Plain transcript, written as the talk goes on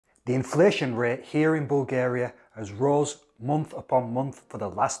The inflation rate here in Bulgaria has rose month upon month for the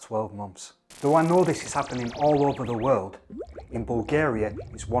last 12 months. Though I know this is happening all over the world, in Bulgaria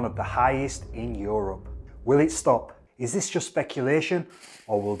it's one of the highest in Europe. Will it stop? Is this just speculation,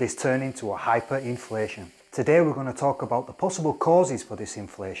 or will this turn into a hyperinflation? Today we're going to talk about the possible causes for this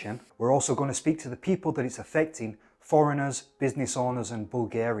inflation. We're also going to speak to the people that it's affecting, foreigners, business owners and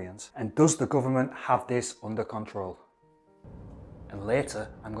Bulgarians. And does the government have this under control? And later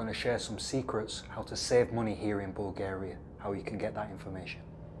I'm going to share some secrets how to save money here in Bulgaria, how you can get that information.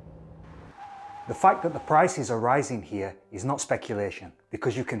 The fact that the prices are rising here is not speculation,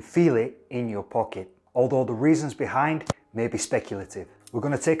 because you can feel it in your pocket, although the reasons behind may be speculative. We're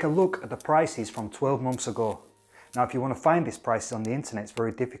going to take a look at the prices from 12 months ago. Now if you want to find these prices on the internet, it's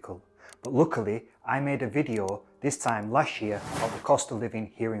very difficult, but luckily I made a video this time last year about the cost of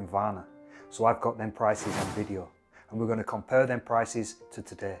living here in Varna, so I've got them prices on video. And we're going to compare them prices to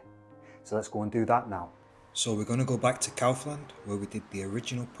today. So let's go and do that now. So we're going to go back to Kaufland, where we did the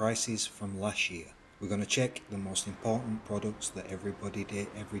original prices from last year. We're going to check the most important products that everybody did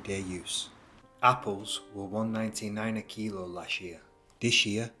everyday use. Apples were $1.99 a kilo last year. This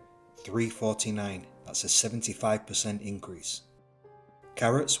year, $3.49. That's a 75% increase.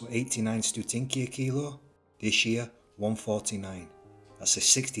 Carrots were 89 stutinki a kilo. This year, $1.49. That's a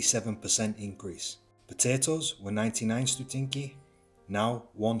 67% increase. Potatoes were 99 stutinki, now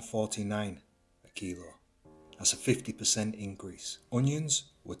 $1.49 a kilo. That's a 50% increase.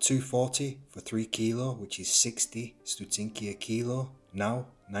 Onions were $2.40 for 3 kilo, which is 60 stutinki a kilo, now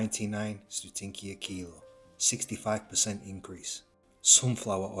 99 stutinki a kilo. 65% increase.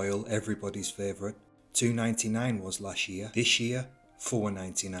 Sunflower oil, everybody's favourite, $2.99 was last year. This year,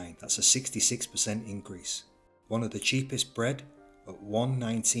 $4.99. That's a 66% increase. One of the cheapest bread at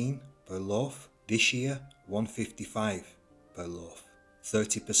 $1.19 per loaf. This year, $1.55 per loaf,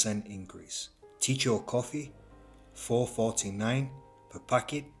 30% increase. Ticho coffee, $4.49 per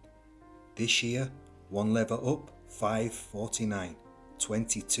packet. This year, one level up, $5.49,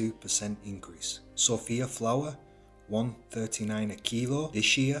 22% increase. Sofia flour, $1.39 a kilo.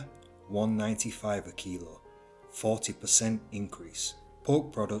 This year, $1.95 a kilo, 40% increase.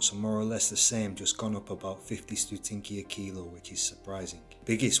 Pork products are more or less the same, just gone up about 50 stutinki a kilo, which is surprising.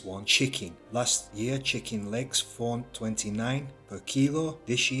 Biggest one, chicken. Last year, chicken legs $4.29 per kilo.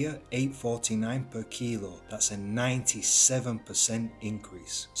 This year, $8.49 per kilo. That's a 97%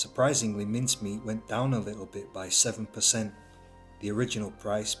 increase. Surprisingly, mincemeat went down a little bit by 7%. The original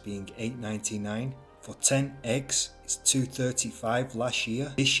price being $8.99. For 10 eggs, it's $2.35 last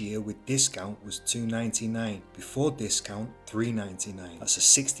year. This year with discount was $2.99. Before discount, $3.99. That's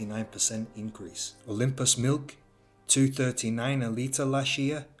a 69% increase. Olympus milk, $2.39 a litre last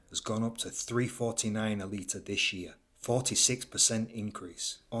year, has gone up to $3.49 a litre this year. 46%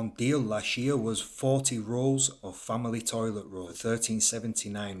 increase. On deal last year was 40 rolls of family toilet roll,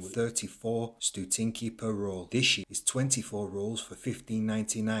 $13.79 with 34 stutinki per roll. This year is 24 rolls for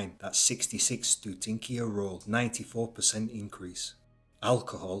 $15.99. That's 66 stutinki a roll, 94% increase.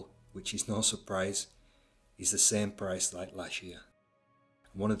 Alcohol, which is no surprise, is the same price like last year.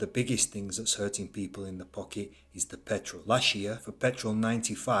 One of the biggest things that's hurting people in the pocket is the petrol. Last year, for petrol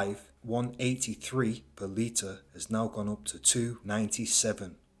 95, $1.83 per litre has now gone up to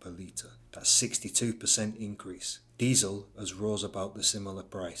 $2.97 per litre. That's 62% increase. Diesel has rose about the similar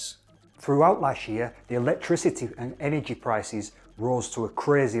price. Throughout last year, the electricity and energy prices rose to a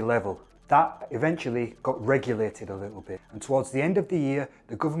crazy level. That eventually got regulated a little bit. And towards the end of the year,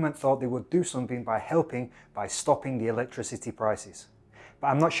 the government thought they would do something by stopping the electricity prices. But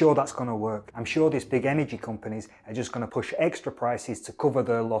I'm not sure that's going to work. I'm sure these big energy companies are just going to push extra prices to cover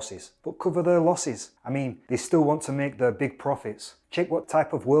their losses. But cover their losses? I mean, they still want to make their big profits. Check what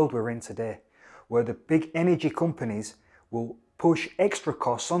type of world we're in today, where the big energy companies will push extra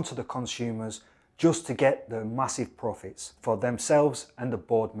costs onto the consumers just to get the massive profits for themselves and the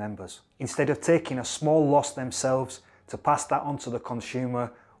board members, instead of taking a small loss themselves to pass that on to the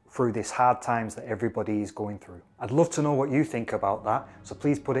consumer through these hard times that everybody is going through. I'd love to know what you think about that, so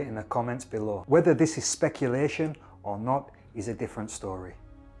please put it in the comments below. Whether this is speculation or not is a different story.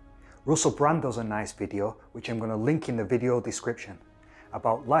 Russell Brand does a nice video, which I'm going to link in the video description,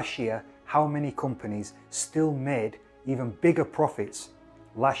 about last year, how many companies still made even bigger profits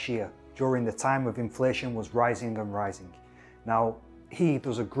last year during the time of inflation was rising and rising. Now, he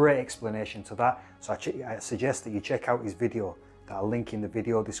does a great explanation to that, so I suggest that you check out his video that I'll link in the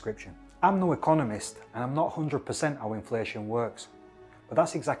video description. I'm no economist and I'm not 100% how inflation works, but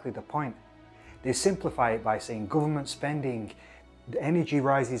that's exactly the point. They simplify it by saying government spending, the energy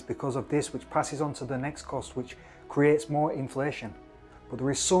rises because of this, which passes on to the next cost, which creates more inflation. but there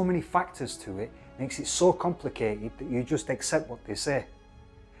is so many factors to it, makes it so complicated that you just accept what they say.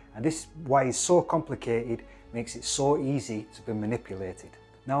 And this is why it's so complicated, makes it so easy to be manipulated.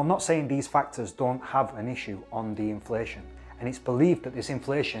 Now, I'm not saying these factors don't have an issue on the inflation, and it's believed that this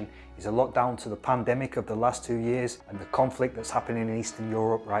inflation is a lot down to the pandemic of the last 2 years and the conflict that's happening in Eastern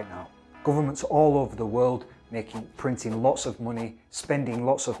Europe right now. Governments all over the world printing lots of money, spending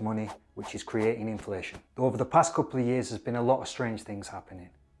lots of money, which is creating inflation. Over the past couple of years, there's been a lot of strange things happening.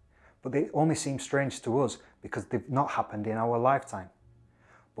 But they only seem strange to us because they've not happened in our lifetime.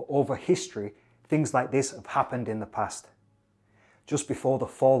 But over history, things like this have happened in the past, just before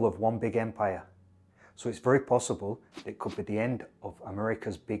the fall of one big empire. So it's very possible that it could be the end of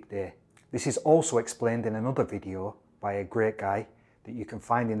America's big day. This is also explained in another video by a great guy that you can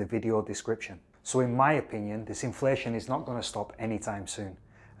find in the video description. So in my opinion, this inflation is not going to stop anytime soon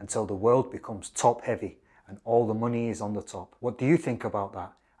until the world becomes top heavy and all the money is on the top. What do you think about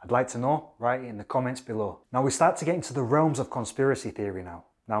that? I'd like to know, write it in the comments below. Now we start to get into the realms of conspiracy theory now.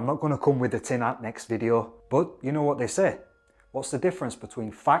 Now I'm not going to come with the tin hat next video, but you know what they say. What's the difference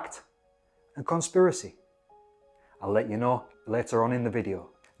between fact and conspiracy? I'll let you know later on in the video.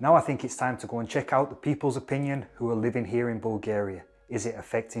 Now I think it's time to go and check out the people's opinion who are living here in Bulgaria. Is it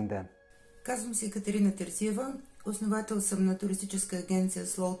affecting them? Казвам се Катерина Терзиева, основател съм на туристическа агенция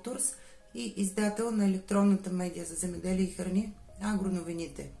Slow Tours и издател на електронната медия за земеделие и храни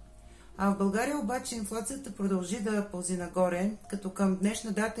Агроновините. А в България обаче инфлацията продължи да пълзи нагоре, като към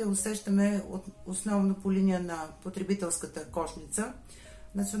днешна дата я усещаме основно по линия на потребителската кошница.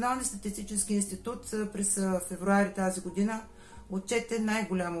 Националният статистически институт през февруари тази година отчете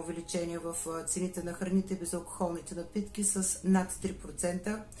най-голямо увеличение в цените на храните и безалкохолните напитки с над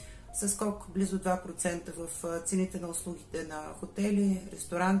 3%, със скок близо 2% в цените на услугите на хотели,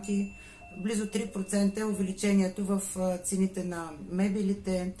 ресторанти, близо 3% е увеличението в цените на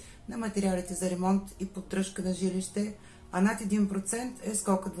мебелите, на материалите за ремонт и поддръжка на жилище, а над 1% е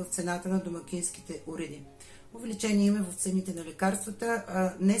скокът в цената на домакинските уреди. Увеличение има в цените на лекарствата.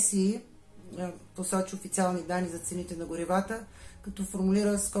 НСИ посочи официални данни за цените на горивата, като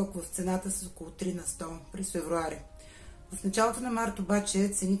формулира скок в цената с около 3 на 100 през февруари. В началото на март обаче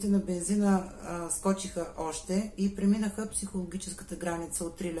цените на бензина скочиха още и преминаха психологическата граница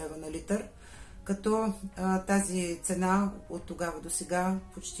от 3 лева на литър, като тази цена от тогава до сега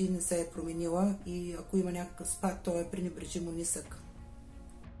почти не се е променила и ако има някакъв спад, то е пренебрежимо нисък.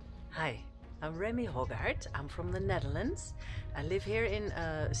 Hi, I'm Remy Hogaert. I'm from the Netherlands. I live here in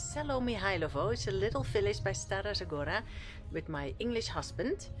Selo Mihailovo. It's a little village by Stara Zagora with my English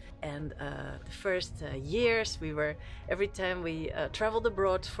husband. And the first years every time we traveled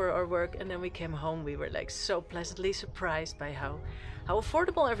abroad for our work and then we came home, we were like so pleasantly surprised by how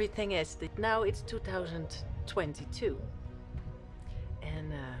affordable everything is. Now it's 2022. And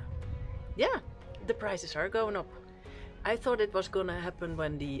yeah, the prices are going up. I thought it was gonna happen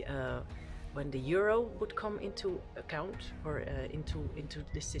when the euro would come into account or into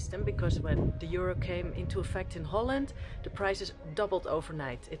the system, because when the euro came into effect in Holland, the prices doubled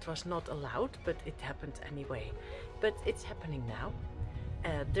overnight. It was not allowed, but it happened anyway. But it's happening now.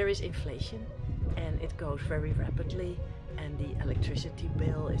 There is inflation and it goes very rapidly and the electricity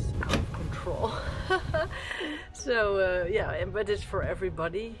bill is out of control. So yeah, but it's for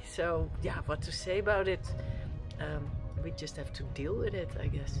everybody. So yeah, what to say about it? We just have to deal with it, I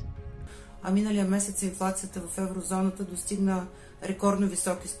guess. А миналия месец инфлацията в еврозоната достигна рекордно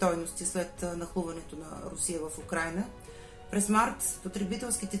високи стойности след нахлуването на Русия в Украйна. През март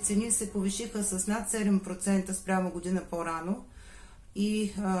потребителските цени се повишиха с над 7% спрямо година по-рано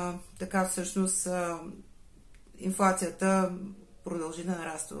и така всъщност инфлацията продължи да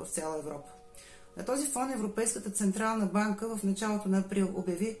нараства в цяла Европа. На този фон Европейската централна банка в началото на април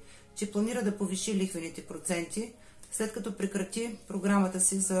обяви, че планира да повиши лихвените проценти, след като прекрати програмата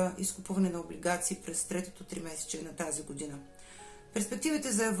си за изкупуване на облигации през третото тримесечие на тази година.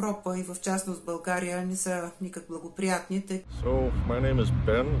 Перспективите за Европа и в частност България не са никак благоприятни. So, my name is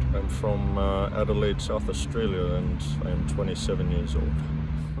Ben. I'm from Adelaide, South Australia, and I'm 27 years old.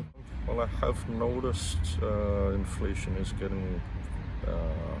 Well, I have noticed inflation is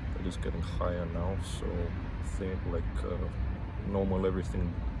getting higher now, so I think like normal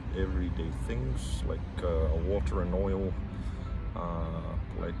everyday things like water and oil,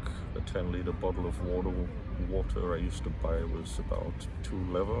 like a 10-liter bottle of water I used to buy was about 2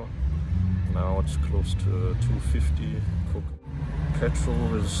 leva. Now it's close to 250.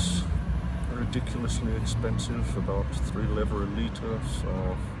 Petrol is ridiculously expensive, about 3 leva a liter, so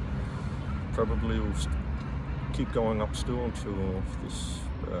probably will keep going up still until this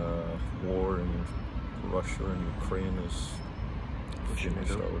war in Russia and Ukraine is So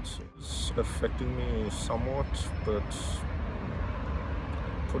it's affecting me somewhat, but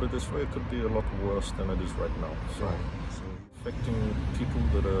put it this way, it could be a lot worse than it is right now. So affecting people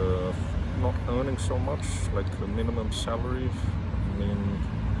that are not earning so much, like the minimum salary. I mean,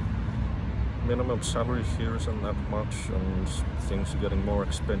 minimum salary here isn't that much, and things are getting more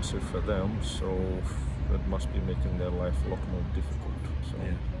expensive for them, so it must be making their life a lot more difficult. So.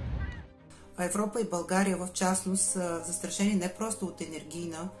 Европа и България в частност са застрашени не просто от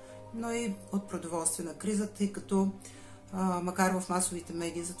енергийна, но и от продоволствена криза, тъй като макар в масовите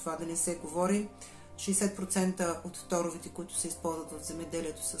медии за това да не се говори, 60% от торовете, които се използват в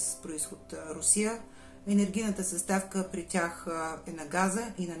земеделието с произход Русия, енергийната съставка при тях е на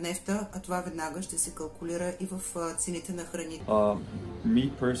газа и на нефта, а това веднага ще се калкулира и в цените на храните.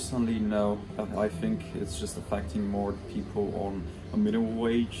 Me personally, no. I think it's just affecting more people on a minimum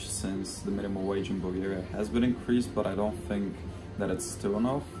wage, since the minimum wage in Bulgaria has been increased, but I don't think that it's still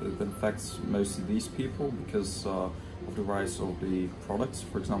enough. It affects mostly these people because of the rise of the products,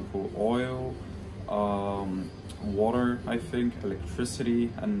 for example, oil, water, I think, electricity,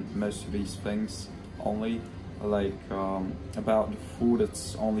 and most of these things. Only like about the food, it's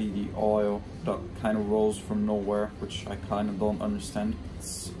only the oil that kind of rolls from nowhere, which I kind of don't understand.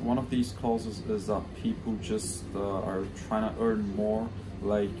 One of these causes is that people just are trying to earn more,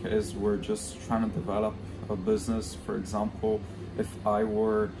 like as we're just trying to develop a business. For example, if I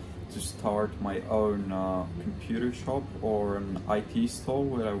were to start my own computer shop or an IT store,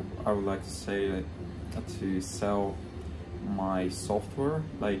 where I would like to say to sell my software,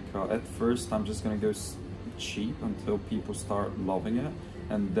 like at first I'm just gonna go cheap until people start loving it,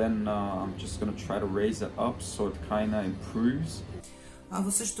 and then I'm just gonna try to raise it up so it kind of improves. А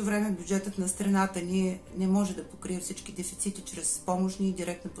в същото време бюджетът на страната ни не може да покрие всички дефицити чрез помощни и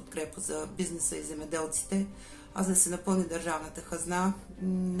директна подкрепа за бизнеса и земеделците, а за да се напълни държавната хазна,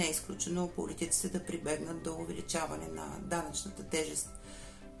 не е изключено политиците да прибегнат до увеличаване на данъчната тежест.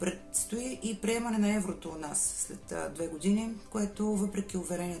 Предстои и приемане на еврото у нас след 2 години, което въпреки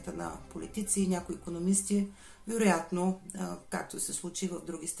уверенията на политици и някои икономисти, вероятно, както се случи в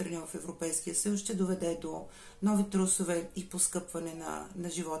други страни в Европейския съюз, ще доведе до нови трусове и поскъпване на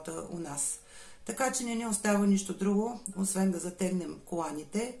живота у нас. Така че не ни остава нищо друго, освен да затегнем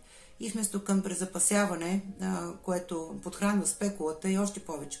коланите и вместо към презапасяване, което подхранва спекулата и още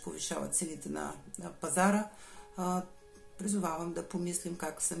повече повишава цените на пазара, призовавам да помислим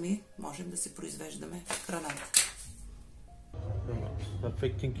как сами можем да си произвеждаме храната.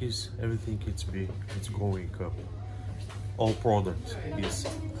 Affecting is everything it's going up. All product is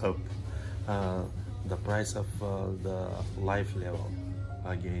up. The price of the life level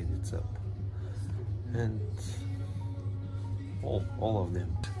again it's up, and all of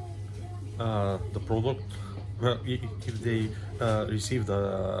them. The product, if they receive the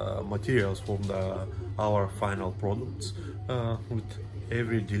materials from our final products, with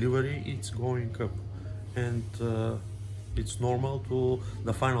every delivery it's going up, and it's normal to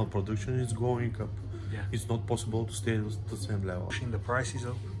the final production is going up. Yeah. It's not possible to stay at the same level. Pushing the prices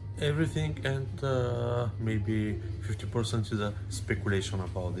up? Everything, and maybe 50% is a speculation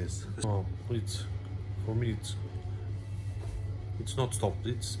about this. It's, for me, it's not stopped.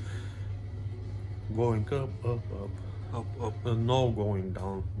 It's going up, and no going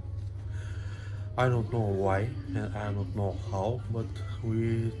down. I don't know why, and I don't know how, but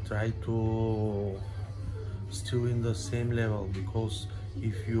we try to still in the same level, because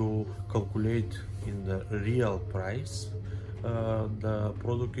if you calculate in the real price, the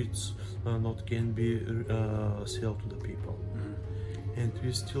product it's not can be sold to the people, and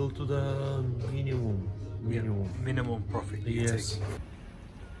we still to the minimum profit. Yes,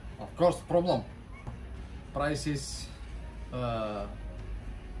 of course. Problem prices,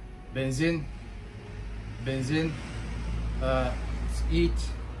 benzene, eat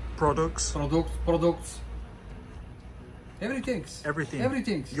products.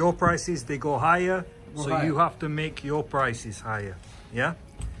 Everything. Your prices, they go higher, so higher. you have to make your prices higher. Yeah.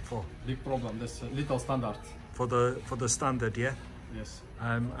 Big problem. That's a little standard. For the standard, yeah. Yes.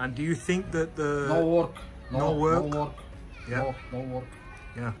 And do you think that the No work. Yeah. No work.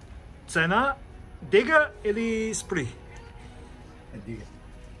 Yeah. Цена дига или спри?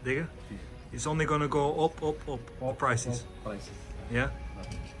 Дига. It's only going to go up. Prices. Prices. Yeah.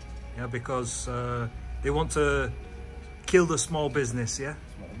 Yeah, because they want to kill the small business. Yeah.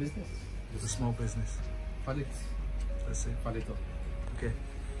 Small business. The small business. Фалит. That's it. Фалито. Okay.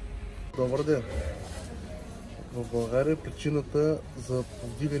 Добър ден! В България причината за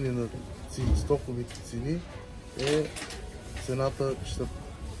повдигане на стоковите цени е цената, че се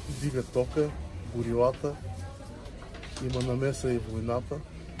вдига тока, горивата има намеса и войната.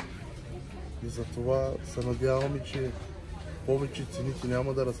 И затова се надяваме, че повече цените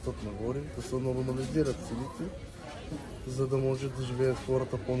няма да растат нагоре, да се нормализират цените, за да може да живеят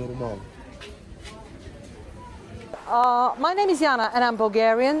хората по-нормално. My name is Jana and I'm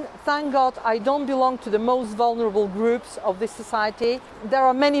Bulgarian. Thank God I don't belong to the most vulnerable groups of this society. There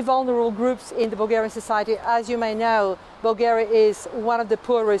are many vulnerable groups in the Bulgarian society. As you may know, Bulgaria is one of the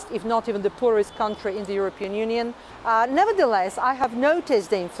poorest, if not even the poorest country in the European Union. Nevertheless, I have noticed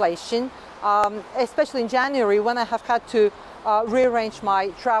the inflation, especially in January when I have had to rearrange my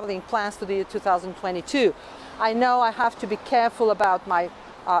traveling plans for the year 2022. I know I have to be careful about my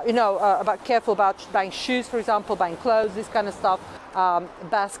careful about buying shoes, for example, buying clothes, this kind of stuff.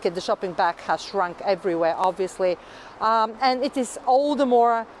 Basket, the shopping bag has shrunk everywhere, obviously. And it is all the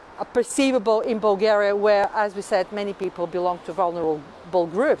more perceivable in Bulgaria, where, as we said, many people belong to vulnerable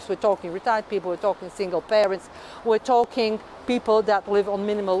groups. We're talking retired people, we're talking single parents, we're talking people that live on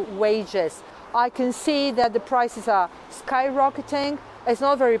minimal wages. I can see that the prices are skyrocketing. It's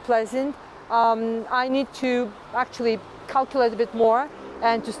not very pleasant. I need to actually calculate a bit more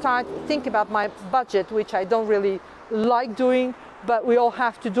and to start think about my budget, which I don't really like doing, but we all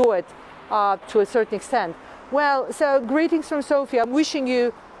have to do it to a certain extent. Well, so greetings from Sofia. I'm wishing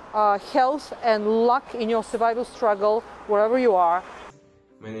you health and luck in your survival struggle, wherever you are.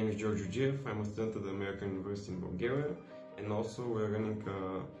 My name is George Ujiev. I'm a student at the American University in Bulgaria, and also we're running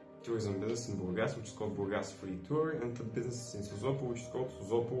a tourism business in Burgas, which is called Burgas Free Tour, and a business in Sozopol, which is called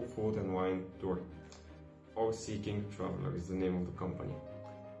Sozopol Food and Wine Tour. Or Seeking Traveler is the name of the company.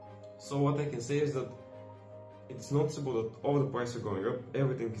 So what I can say is that it's noticeable that all the prices are going up,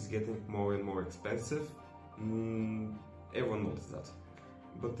 everything is getting more and more expensive. Everyone notices that.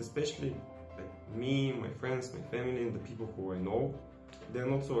 But especially like me, my friends, my family, and the people who I know, they're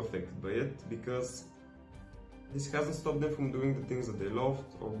not so affected by it because this hasn't stopped them from doing the things that they loved,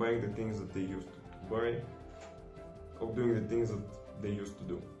 or buying the things that they used to buy, or doing the things that they used to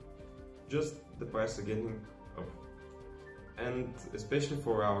do. Just the price are getting up. And especially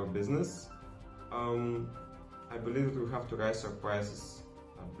for our business, I believe that we have to raise our prices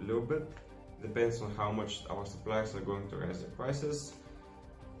a little bit. Depends on how much our suppliers are going to raise their prices,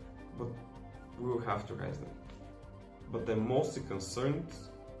 but we will have to raise them. But I'm mostly concerned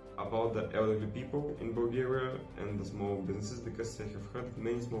about the elderly people in Bulgaria and the small businesses, because I have heard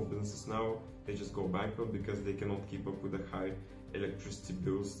many small businesses now, they just go bankrupt because they cannot keep up with the high electricity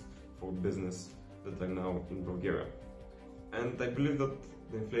bills for business that are now in Bulgaria. And I believe that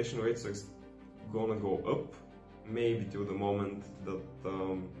the inflation rates are gonna go up, maybe till the moment that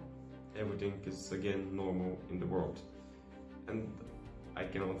everything is again normal in the world. And I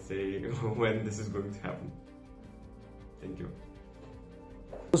cannot say when this is going to happen. Thank you.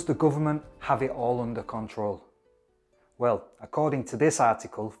 Does the government have it all under control? Well, according to this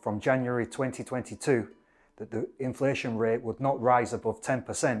article from January 2022, that the inflation rate would not rise above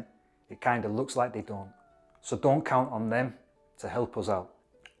 10%, it kind of looks like they don't. So don't count on them to help us out.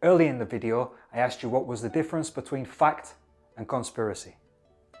 Early in the video, I asked you what was the difference between fact and conspiracy.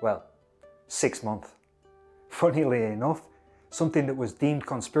 Well, 6 months. Funnily enough, something that was deemed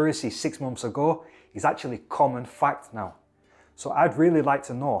conspiracy 6 months ago is actually common fact now. So I'd really like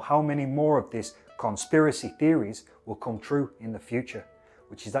to know how many more of these conspiracy theories will come true in the future,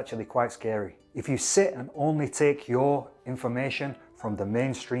 which is actually quite scary. If you sit and only take your information from the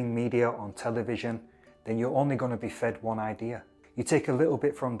mainstream media on television, then you're only going to be fed one idea. You take a little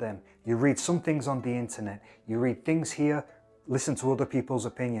bit from them, you read some things on the internet, you read things here, listen to other people's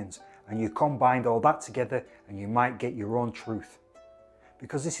opinions, and you combine all that together and you might get your own truth.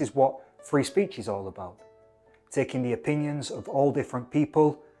 Because this is what free speech is all about. Taking the opinions of all different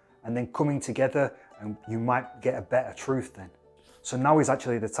people and then coming together, and you might get a better truth then. So now is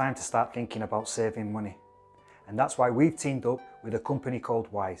actually the time to start thinking about saving money. And that's why we've teamed up with a company called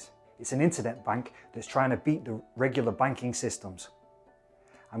Wise. It's an internet bank that's trying to beat the regular banking systems.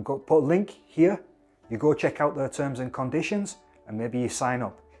 I'm going to put a link here. You go check out their terms and conditions and maybe you sign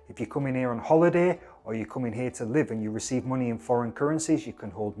up. If you're coming here on holiday or you're coming here to live and you receive money in foreign currencies, you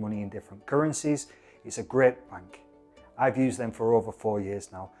can hold money in different currencies. It's a great bank. I've used them for over 4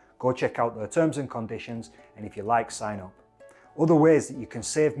 years now. Go check out their terms and conditions, and if you like, sign up. Other ways that you can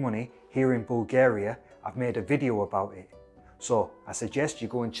save money here in Bulgaria, I've made a video about it. So I suggest you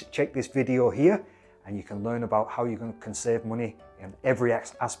go and check this video here, and you can learn about how you can save money in every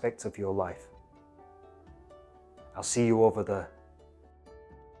aspect of your life. I'll see you over there.